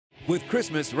With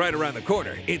Christmas right around the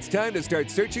corner, it's time to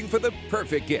start searching for the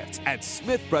perfect gifts at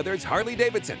Smith Brothers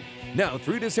Harley-Davidson. Now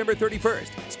through December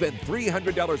 31st, spend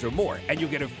 $300 or more and you'll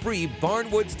get a free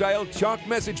Barnwood-style chalk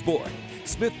message board.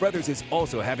 Smith Brothers is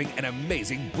also having an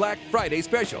amazing Black Friday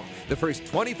special. The first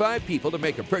 25 people to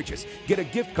make a purchase get a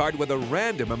gift card with a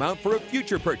random amount for a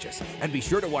future purchase. And be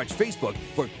sure to watch Facebook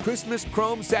for Christmas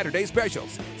Chrome Saturday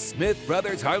specials. Smith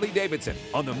Brothers Harley-Davidson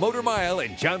on the Motor Mile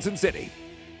in Johnson City.